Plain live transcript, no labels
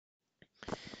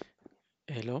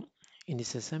Hello, in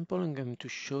this example I'm going to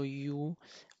show you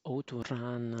how to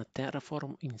run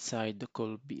Terraform inside the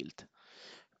Codebuild.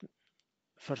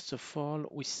 First of all,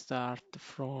 we start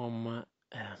from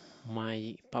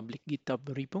my public GitHub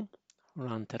repo,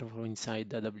 run Terraform inside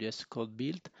AWS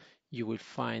Codebuild. You will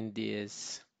find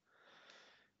this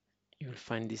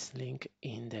link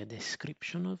in the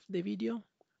description of the video.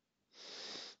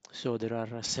 So there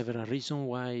are several reasons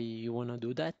why you want to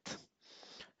do that.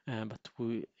 But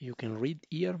you can read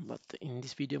here, but in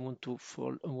this video I want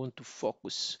to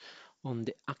focus on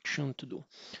the action to do.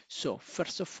 So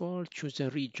first of all, choose a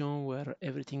region where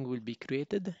everything will be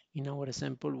created. In our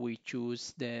example, we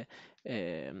choose the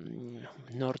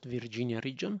North Virginia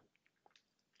region.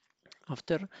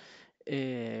 After,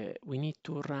 we need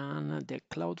to run the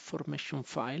CloudFormation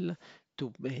file to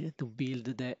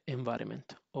build the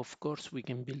environment. Of course, we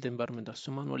can build the environment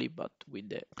also manually, but with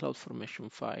the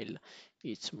CloudFormation file,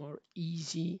 it's more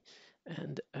easy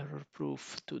and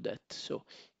error-proof to that. So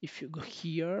if you go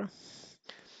here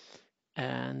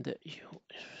and you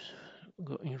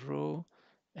go in raw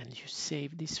and you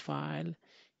save this file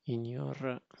in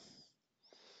your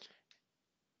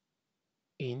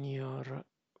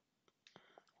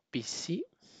PC,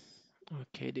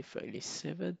 okay, the file is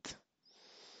saved.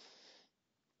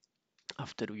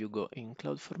 After you go in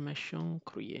CloudFormation,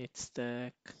 create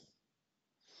stack,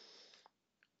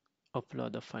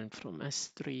 upload a file from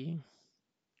S3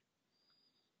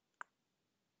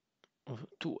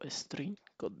 to S3,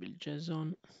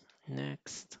 Codebuild.json.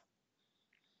 Next,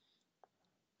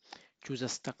 choose a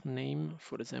stack name.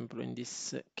 For example, in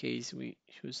this case, we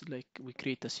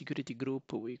create a security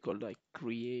group. We call like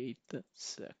create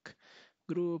stack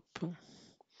group,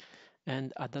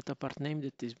 and a data part name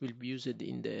that will be used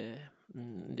in the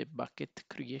bucket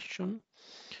creation.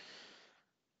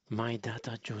 My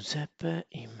data Giuseppe,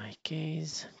 in my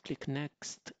case, click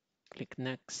next,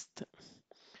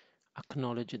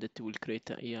 acknowledge that it will create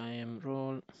a EIM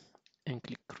role and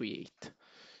click create.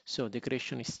 So the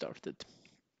creation is started.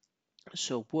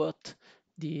 So what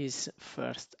this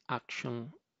first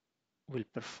action will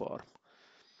perform?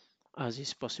 As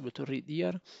is possible to read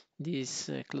here, this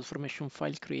CloudFormation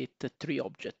file creates three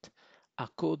objects. A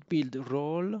code build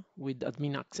role with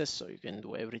admin access, so you can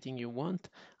do everything you want.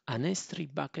 An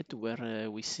S3 bucket where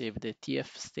we save the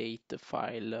TF state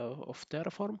file of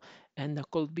Terraform, and a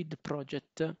code build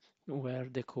project where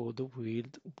the code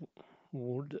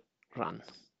would run.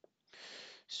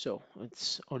 So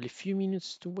it's only a few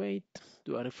minutes to wait,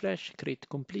 do a refresh, create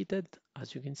completed.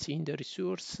 As you can see in the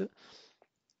resource,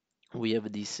 we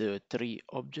have these three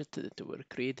objects that were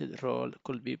created: role,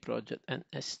 Codebuild project, and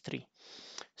S3.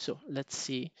 So let's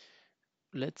see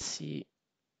the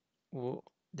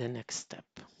next step.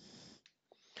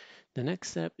 The next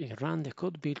step is run the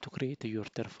Codebuild to create your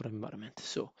Terraform environment.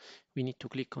 So we need to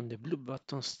click on the blue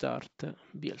button, start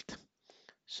build.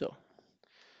 So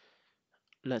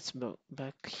let's go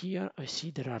back here. I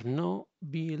see there are no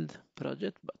build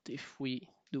project, but if we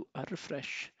do a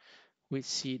refresh, we'll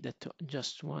see that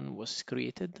just one was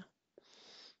created.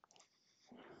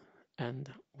 And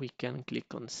we can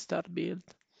click on start build,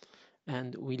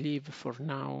 and we leave for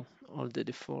now all the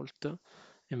default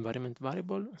environment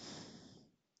variable.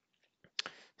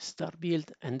 Start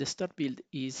build, and the start build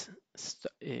is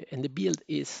and the build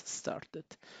is started.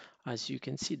 As you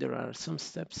can see, there are some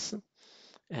steps,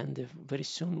 and very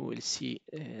soon we'll see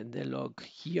the log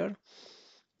here.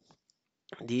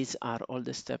 These are all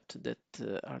the steps that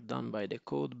are done by the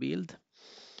Codebuild,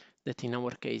 that in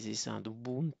our case is an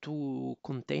Ubuntu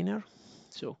container.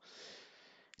 So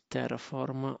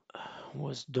Terraform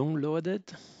was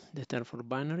downloaded, the Terraform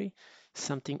binary.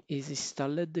 Something is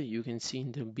installed. You can see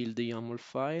in the build YAML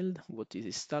file what is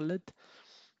installed.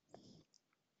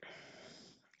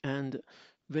 And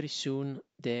very soon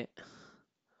the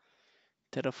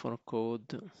Terraform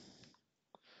code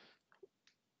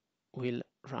will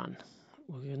run.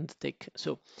 We're going to take,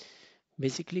 so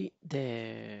basically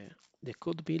the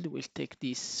code build will take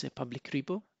this public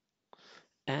repo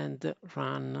and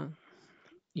run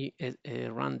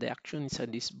the action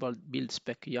inside this build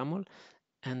spec YAML,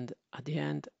 and at the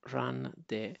end run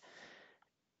the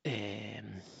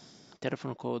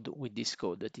Terraform code with this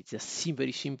code. That it's a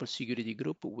very simple security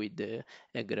group with the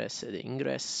egress and the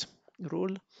ingress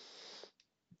rule.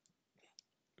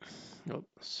 Oh,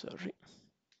 sorry.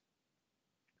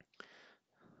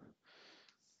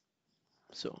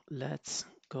 So let's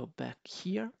go back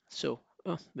here. So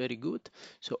very good.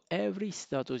 So every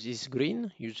status is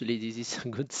green. Usually this is a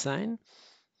good sign.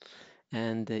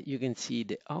 And you can see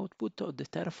the output of the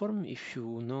Terraform. If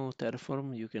you know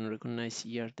Terraform, you can recognize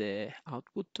here the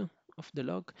output of the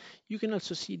log. You can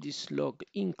also see this log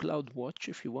in CloudWatch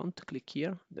if you want. Click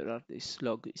here. This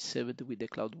log is saved with the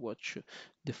CloudWatch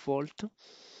default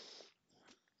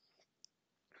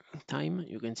time.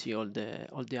 You can see all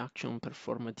the action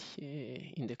performed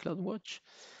in the CloudWatch.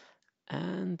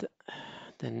 And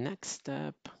the next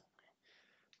step,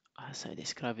 as I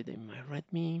described it in my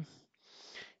README,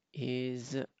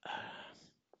 is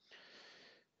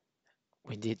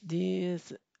we did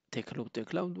this. Take a look at the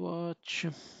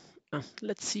CloudWatch.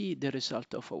 Let's see the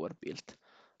result of our build.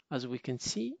 As we can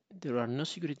see, there were not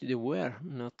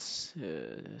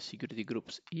security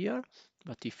groups here,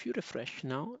 but if you refresh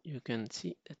now, you can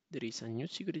see that there is a new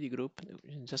security group that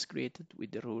we just created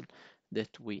with the rule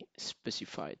that we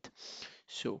specified.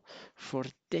 So for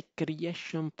the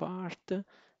creation part,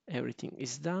 everything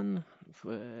is done.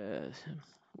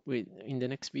 In the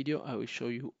next video, I will show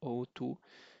you how to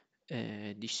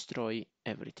destroy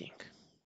everything.